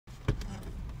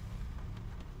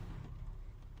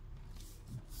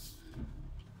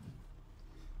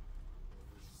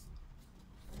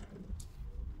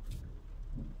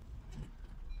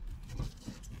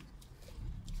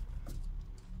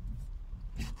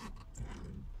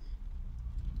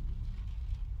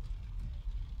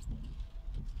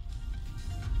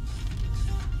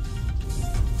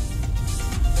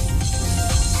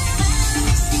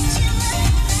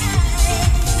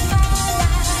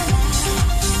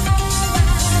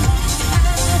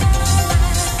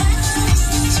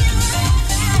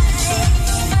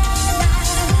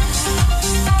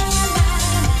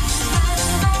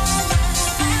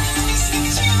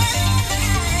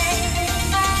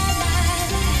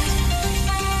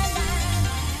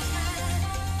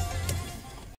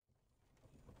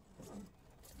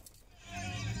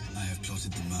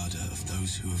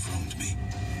those who have wronged me.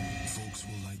 Folks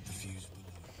will light the fuse below.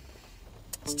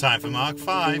 It's time for Mark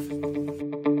 5.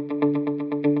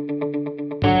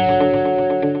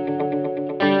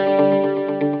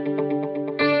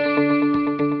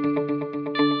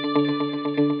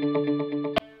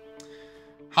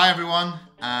 Hi everyone,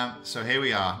 so here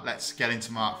we are. Let's get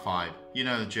into Mark 5. You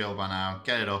know the drill by now.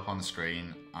 Get it up on the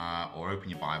screen or open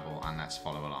your Bible and let's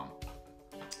follow along.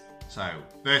 So,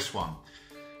 verse 1.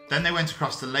 Then they went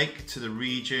across the lake to the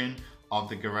region of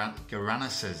the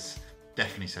Gerasenes.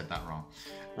 Definitely said that wrong.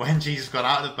 When Jesus got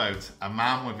out of the boat, a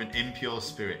man with an impure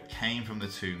spirit came from the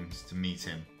tombs to meet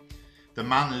him. The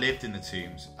man lived in the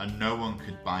tombs, and no one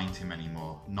could bind him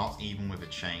anymore, not even with a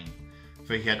chain.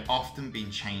 For he had often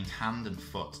been chained hand and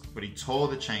foot, but he tore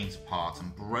the chains apart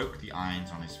and broke the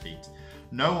irons on his feet.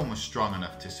 No one was strong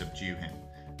enough to subdue him.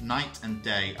 Night and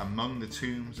day, among the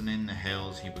tombs and in the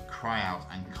hills, he would cry out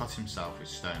and cut himself with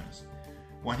stones.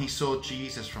 When he saw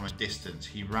Jesus from a distance,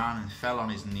 he ran and fell on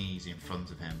his knees in front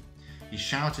of him. He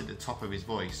shouted at the top of his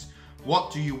voice,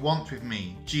 "What do you want with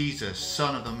me, Jesus,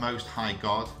 Son of the Most High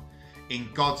God?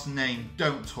 In God's name,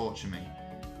 don't torture me."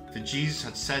 For Jesus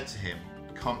had said to him,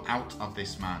 "Come out of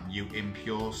this man, you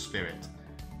impure spirit."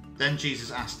 Then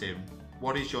Jesus asked him,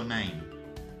 "What is your name?"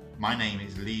 "My name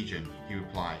is Legion," he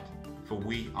replied, "for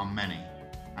we are many."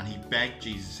 And he begged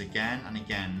Jesus again and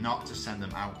again not to send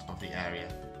them out of the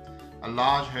area. A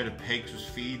large herd of pigs was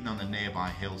feeding on the nearby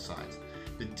hillside.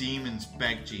 The demons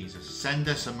begged Jesus, "Send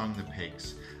us among the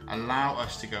pigs. Allow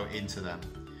us to go into them."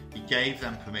 He gave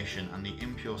them permission, and the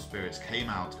impure spirits came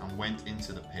out and went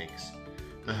into the pigs.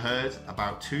 The herd,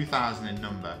 about 2,000 in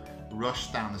number,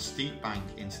 rushed down the steep bank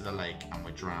into the lake and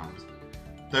were drowned.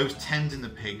 Those tending the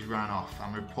pigs ran off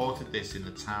and reported this in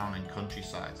the town and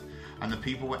countryside, and the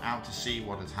people went out to see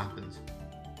what had happened.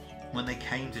 When they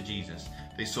came to Jesus,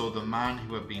 they saw the man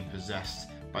who had been possessed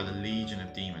by the legion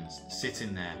of demons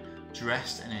sitting there,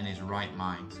 dressed and in his right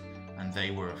mind, and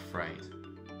they were afraid.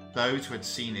 Those who had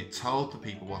seen it told the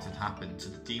people what had happened to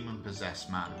the demon-possessed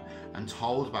man and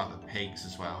told about the pigs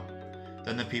as well.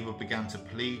 Then the people began to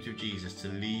plead with Jesus to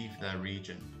leave their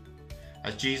region.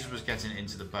 As Jesus was getting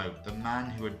into the boat, the man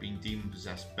who had been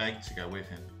demon-possessed begged to go with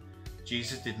him.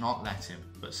 Jesus did not let him,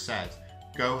 but said,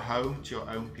 "Go home to your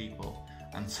own people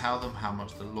and tell them how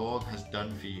much the Lord has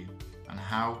done for you and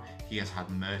how he has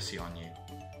had mercy on you."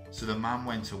 So the man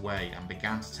went away and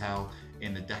began to tell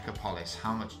in the Decapolis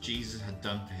how much Jesus had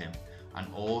done for him,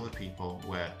 and all the people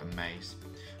were amazed.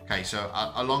 Okay, so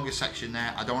a longer section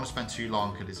there. I don't want to spend too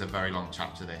long because it's a very long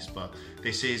chapter, this, but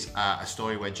this is a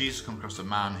story where Jesus comes across a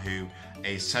man who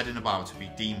is said in the Bible to be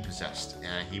demon-possessed.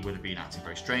 He would have been acting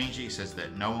very strangely. He says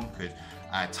that no one could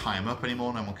tie him up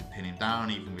anymore, no one could pin him down,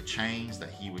 even with chains, that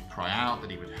he would cry out,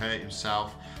 that he would hurt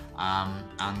himself.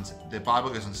 And the Bible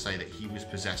goes on to say that he was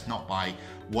possessed not by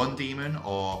one demon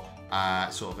or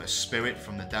sort of a spirit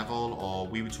from the devil, or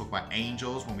we would talk about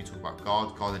angels when we talk about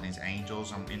God and his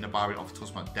angels, and in the Bible it often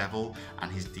talks about devil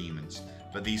and his demons.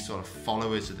 But these sort of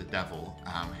followers of the devil,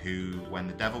 who, when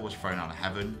the devil was thrown out of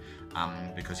heaven,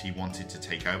 because he wanted to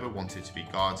take over, wanted to be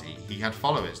God, he had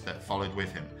followers that followed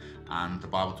with him. And the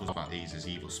Bible talks about these as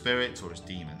evil spirits or as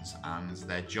demons. And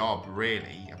their job,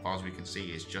 really, as far as we can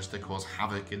see, is just to cause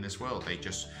havoc in this world. They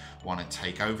just want to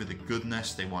take over the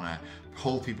goodness. They want to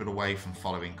pull people away from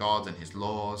following God and his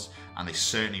laws. And they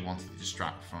certainly wanted to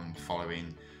distract from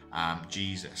following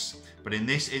Jesus. But in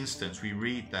this instance, we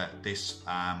read that this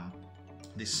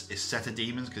is set of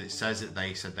demons, because it says that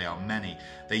they said they are many.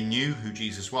 They knew who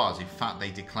Jesus was. In fact,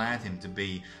 they declared him to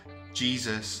be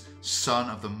Jesus, Son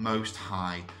of the Most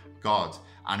High God.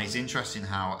 And it's interesting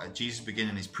how Jesus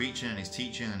beginning his preaching and his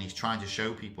teaching, and he's trying to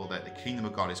show people that the kingdom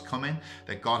of God is coming,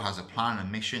 that God has a plan and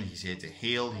a mission. He's here to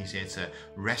heal, he's here to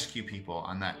rescue people,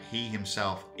 and that he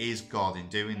himself is God in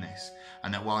doing this.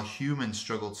 And that while humans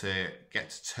struggle to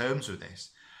get to terms with this,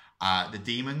 the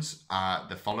demons,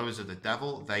 the followers of the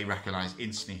devil, they recognize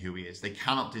instantly who he is. They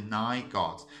cannot deny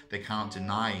God. They cannot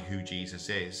deny who Jesus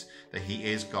is, that he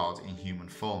is God in human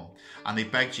form. And they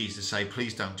beg Jesus to say,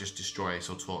 "Please don't just destroy us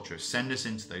or torture us. Send us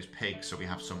into those pigs so we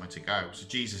have somewhere to go." So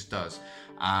Jesus does.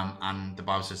 And the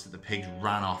Bible says that the pigs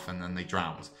ran off and then they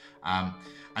drowned.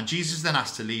 And Jesus then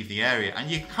asked to leave the area. And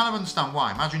you kind of understand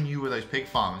why. Imagine you were those pig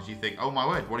farmers. You think, "Oh my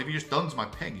word, what have you just done to my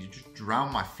pigs? You just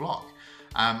drowned my flock."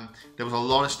 There was a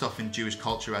lot of stuff in Jewish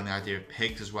culture around the idea of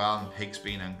pigs as well, and pigs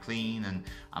being unclean,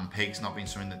 and pigs not being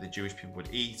something that the Jewish people would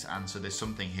eat. And so there's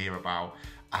something here about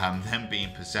them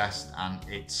being possessed, and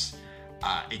it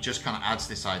just kind of adds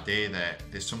this idea that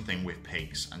there's something with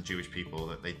pigs and Jewish people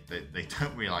that they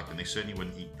don't really like them. They certainly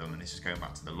wouldn't eat them, and this is going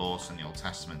back to the laws from the Old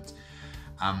Testament.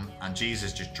 And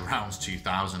Jesus just drowns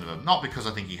 2,000 of them. Not because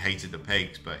I think he hated the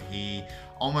pigs, but he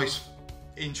almost,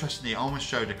 interestingly, almost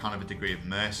showed a kind of a degree of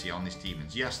mercy on these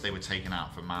demons. Yes, they were taken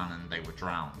out for man and they were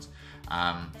drowned.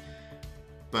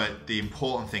 But the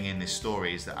important thing in this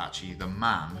story is that actually the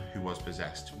man who was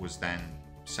possessed was then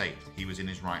saved. He was in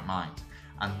his right mind.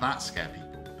 And that scared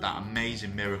people. That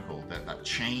amazing miracle, that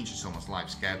change in someone's life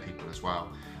scared people as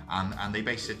well. And they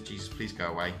basically said, Jesus, please go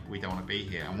away. We don't want to be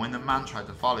here. And when the man tried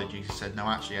to follow, Jesus said, no,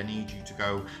 actually, I need you to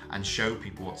go and show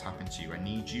people what's happened to you. I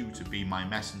need you to be my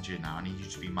messenger now. I need you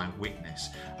to be my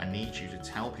witness. I need you to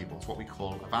tell people. It's what we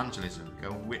call evangelism.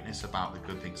 Go and witness about the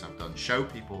good things I've done. Show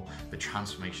people the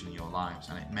transformation in your lives.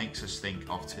 And it makes us think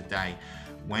of today.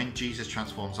 When Jesus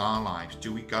transforms our lives,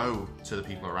 do we go to the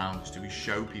people around us? Do we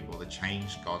show people the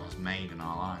change God has made in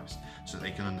our lives so that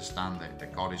they can understand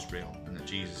that God is real and that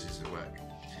Jesus is at work?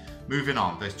 Moving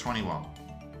on, verse 21.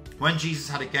 When Jesus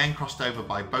had again crossed over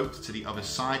by boat to the other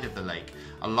side of the lake,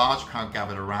 a large crowd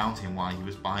gathered around him while he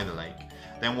was by the lake.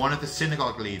 Then one of the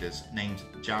synagogue leaders, named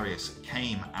Jairus,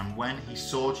 came, and when he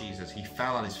saw Jesus, he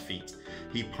fell at his feet.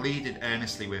 He pleaded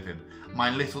earnestly with him, "My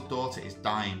little daughter is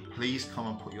dying. Please come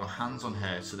and put your hands on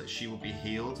her so that she will be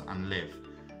healed and live."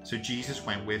 So Jesus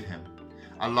went with him.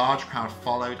 A large crowd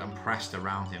followed and pressed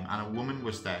around him, and a woman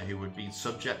was there who had been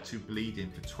subject to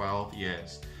bleeding for 12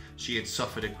 years. She had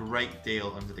suffered a great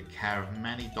deal under the care of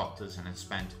many doctors and had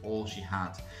spent all she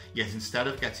had. Yet instead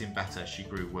of getting better, she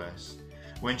grew worse.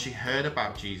 When she heard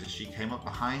about Jesus, she came up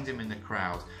behind him in the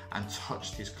crowd and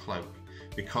touched his cloak,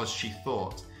 because she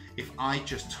thought, "If I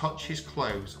just touch his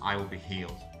clothes, I will be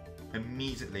healed."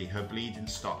 Immediately her bleeding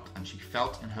stopped, and she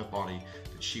felt in her body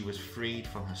that she was freed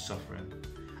from her suffering.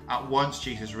 At once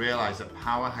Jesus realized that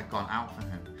power had gone out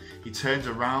from him. He turned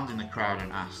around in the crowd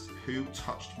and asked, "Who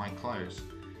touched my clothes?"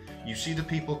 "You see the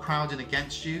people crowding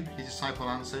against you," his disciple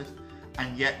answered,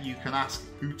 "and yet you can ask,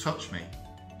 'Who touched me?'"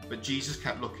 But Jesus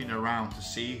kept looking around to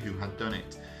see who had done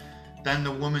it. Then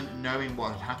the woman, knowing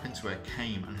what had happened to her,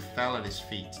 came and fell at his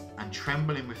feet, and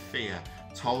trembling with fear,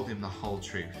 told him the whole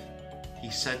truth. He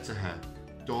said to her,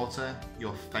 "Daughter,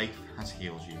 your faith has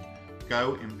healed you.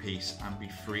 Go in peace and be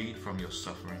freed from your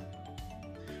suffering."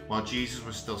 While Jesus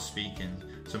was still speaking,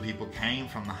 some people came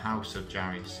from the house of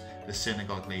Jairus, the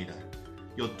synagogue leader.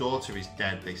 "Your daughter is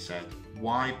dead," they said.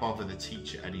 "Why bother the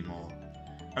teacher anymore?"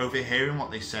 Overhearing what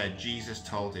they said, Jesus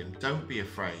told him, "Don't be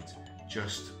afraid,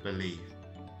 just believe."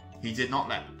 He did not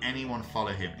let anyone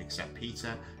follow him except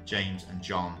Peter, James, and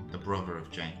John, the brother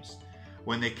of James.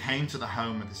 When they came to the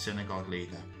home of the synagogue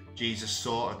leader, Jesus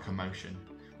saw a commotion,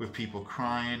 with people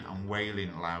crying and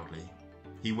wailing loudly.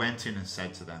 He went in and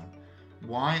said to them,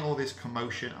 "Why all this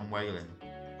commotion and wailing?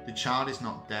 The child is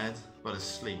not dead, but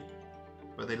asleep."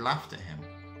 But they laughed at him.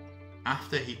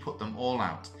 After he put them all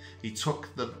out, he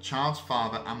took the child's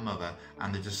father and mother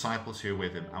and the disciples who were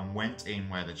with him and went in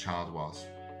where the child was.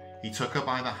 He took her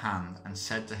by the hand and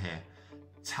said to her,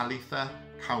 "Talitha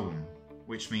koum,"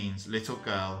 which means, "Little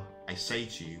girl, I say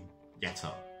to you, get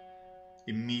up."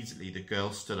 Immediately the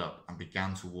girl stood up and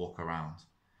began to walk around.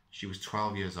 She was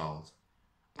 12 years old.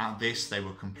 At this they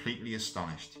were completely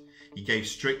astonished. He gave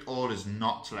strict orders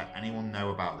not to let anyone know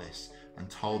about this and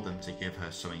told them to give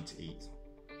her something to eat.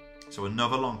 So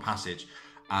another long passage,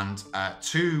 and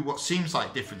two what seems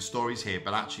like different stories here,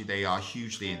 but actually they are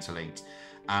hugely interlinked.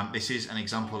 This is an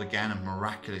example again of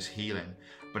miraculous healing,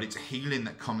 but it's healing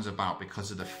that comes about because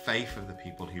of the faith of the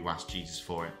people who asked Jesus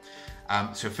for it.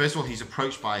 So first of all, he's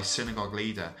approached by a synagogue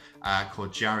leader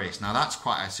called Jairus. Now that's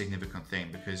quite a significant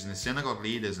thing, because the synagogue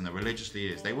leaders and the religious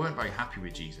leaders, they weren't very happy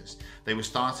with Jesus. They were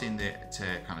starting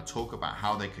to kind of talk about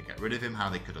how they could get rid of him, how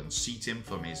they could unseat him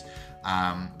from his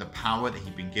the power that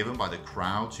he'd been given by the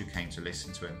crowds who came to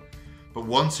listen to him. But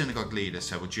one synagogue leader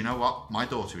said, "Well, do you know what? My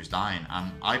daughter is dying,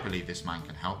 and I believe this man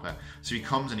can help her." So he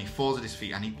comes and he falls at his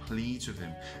feet and he pleads with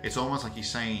him. It's almost like he's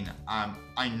saying,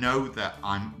 I know that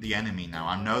I'm the enemy now.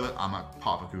 I know that I'm a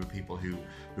part of a group of people who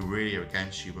really are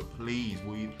against you, but please,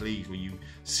 will you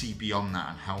see beyond that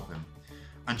and help him?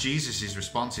 And Jesus'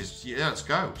 response is, "Yeah, let's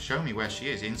go. Show me where she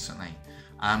is," instantly.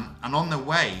 And on the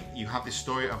way, you have this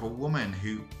story of a woman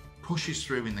who pushes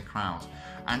through in the crowd,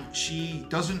 and she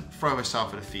doesn't throw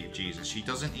herself at the feet of Jesus. She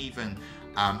doesn't even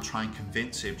try and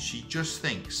convince him. She just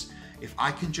thinks, if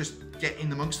I can just get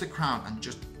in amongst the crowd and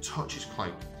just touch his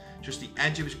cloak, just the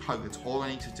edge of his cloak, that's all I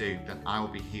need to do, then I will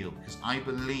be healed, because I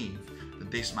believe that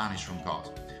this man is from God,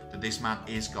 that this man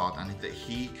is God, and that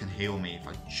he can heal me if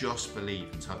I just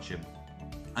believe and touch him.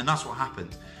 And that's what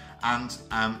happened. And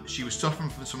she was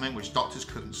suffering from something which doctors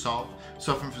couldn't solve,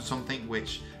 suffering from something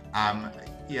which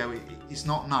it's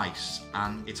not nice,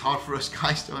 and it's hard for us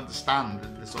guys to understand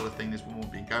the sort of thing this woman will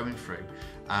be going through.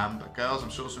 But girls, I'm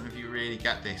sure some of you really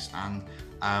get this, and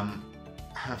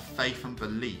her faith and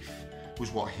belief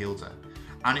was what healed her.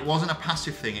 And it wasn't a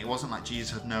passive thing. It wasn't like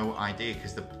Jesus had no idea,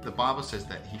 because the Bible says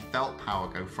that he felt power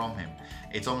go from him.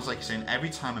 It's almost like he's saying every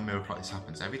time a miracle like this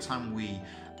happens, every time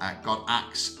God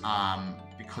acts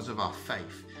because of our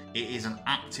faith, it is an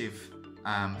active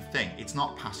thing. It's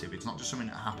not passive. It's not just something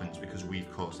that happens because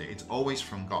we've caused it. It's always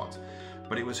from God.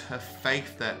 But it was her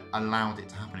faith that allowed it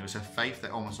to happen. It was her faith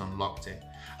that almost unlocked it.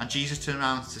 And Jesus turned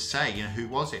around to say, who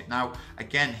was it? Now,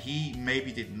 again, he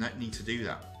maybe didn't need to do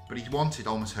that, but he wanted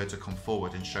almost her to come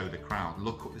forward and show the crowd,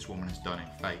 look what this woman has done in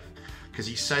faith. Because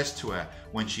he says to her,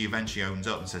 when she eventually owns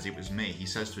up and says, it was me, he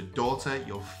says to her, daughter,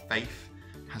 your faith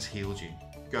has healed you.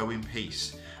 Go in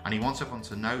peace. And he wants everyone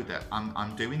to know that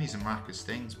I'm doing these miraculous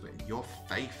things, but your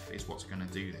faith is what's going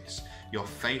to do this. Your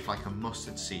faith, like a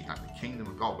mustard seed, like the kingdom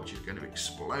of God, which is going to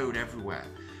explode everywhere,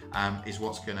 is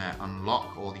what's going to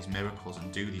unlock all these miracles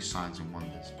and do these signs and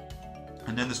wonders.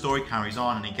 And then the story carries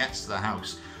on, and he gets to the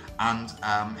house, and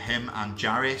him and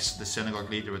Jairus, the synagogue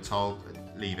leader, are told,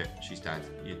 leave it, she's dead.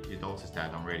 Your daughter's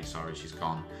dead. I'm really sorry, she's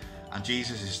gone. And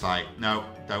Jesus is like, no,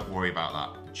 don't worry about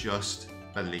that. Just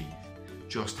believe.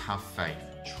 Just have faith.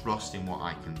 Trust in what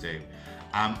I can do.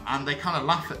 And they kind of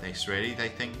laugh at this, really. They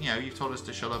think, you've told us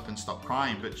to shut up and stop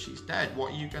crying, but she's dead.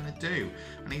 What are you going to do?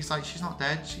 And he's like, she's not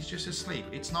dead. She's just asleep.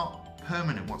 It's not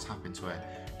permanent what's happened to her.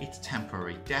 It's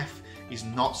temporary. Death is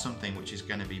not something which is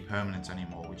going to be permanent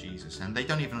anymore with Jesus. And they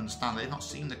don't even understand. They've not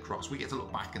seen the cross. We get to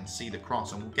look back and see the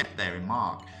cross, and we'll get there in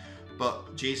Mark.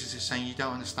 But Jesus is saying, you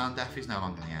don't understand. Death is no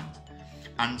longer the end.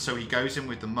 And so he goes in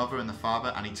with the mother and the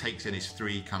father, and he takes in his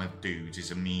three kind of dudes,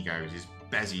 his amigos, his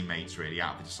Bezzy mates, really,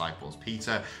 out of the disciples.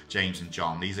 Peter, James, and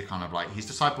John. These are kind of like his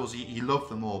disciples. He loved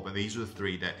them all, but these are the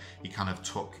three that he kind of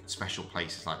took special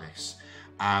places like this.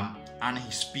 And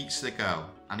he speaks to the girl,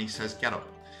 and he says, get up.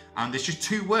 And there's just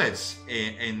two words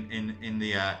in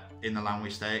the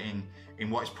language there, in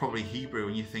what is probably Hebrew,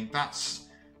 and you think that's,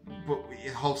 but the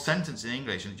whole sentence in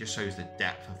English, and it just shows the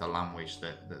depth of the language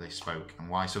that they spoke, and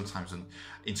why sometimes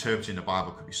interpreting the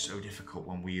Bible could be so difficult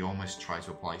when we almost try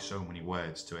to apply so many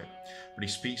words to it. But he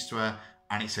speaks to her,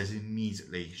 and it says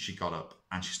immediately she got up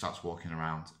and she starts walking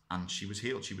around, and she was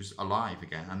healed. She was alive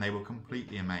again, and they were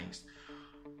completely amazed.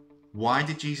 Why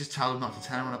did Jesus tell them not to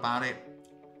tell anyone about it?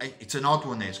 It's an odd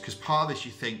one, this, because part of this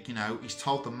you think, he's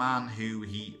told the man who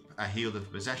he healed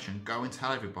of possession, go and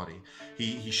tell everybody.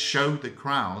 He showed the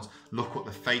crowd, look what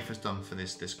the faith has done for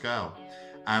this girl.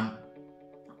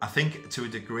 I think to a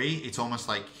degree, it's almost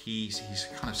like he's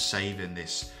kind of saving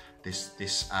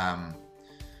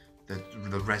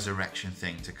the resurrection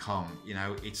thing to come.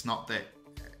 It's not that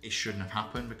it shouldn't have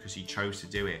happened because he chose to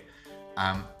do it.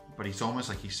 But it's almost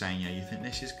like he's saying, you think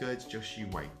this is good, just you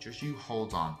wait, just you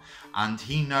hold on. And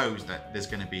he knows that there's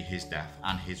going to be his death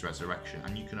and his resurrection.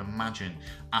 And you can imagine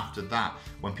after that,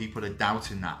 when people are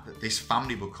doubting that this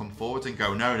family will come forward and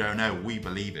go, no, we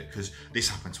believe it, because this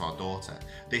happened to our daughter.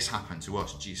 This happened to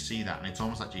us. Do you see that? And it's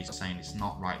almost like Jesus saying, it's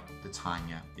not right the time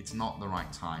yet. It's not the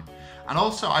right time. And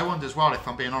also, I wonder as well, if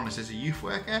I'm being honest, as a youth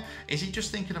worker, is he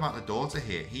just thinking about the daughter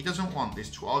here? He doesn't want this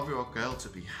 12-year-old girl to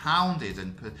be hounded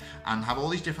and have all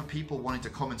these different people wanting to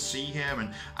come and see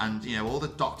her, and all the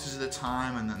doctors at the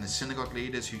time, and then the synagogue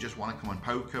leaders who just want to come and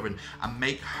poke her and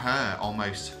make her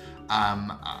almost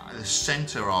the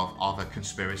center of a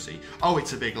conspiracy. Oh,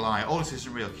 it's a big lie. Oh, this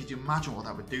isn't real. Could you imagine what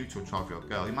that would do to a 12-year-old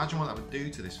girl? Imagine what that would do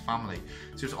to this family.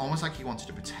 So it's almost like he wanted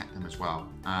to protect them as well.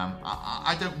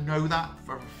 I don't know that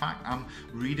for a fact. I'm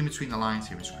reading between the lines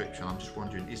here in Scripture, and I'm just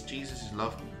wondering, is Jesus'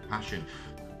 love and compassion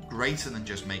greater than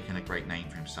just making a great name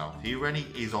for himself? He already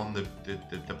is on the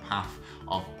path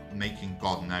of making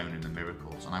God known in the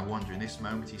miracles. And I wonder in this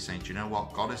moment, he's saying, do you know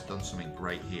what? God has done something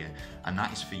great here, and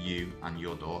that is for you and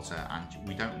your daughter. And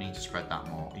we don't need to spread that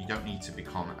more. You don't need to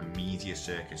become a media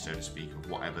circus, so to speak, of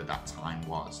whatever that time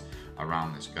was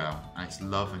around this girl. And it's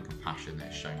love and compassion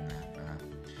that's shown there for her.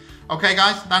 Okay,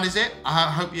 guys, that is it. I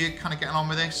hope you're kind of getting on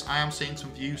with this. I am seeing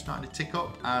some views starting to tick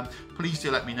up. Please do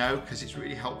let me know, because it's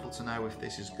really helpful to know if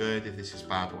this is good, if this is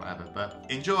bad, or whatever. But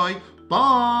enjoy.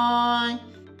 Bye.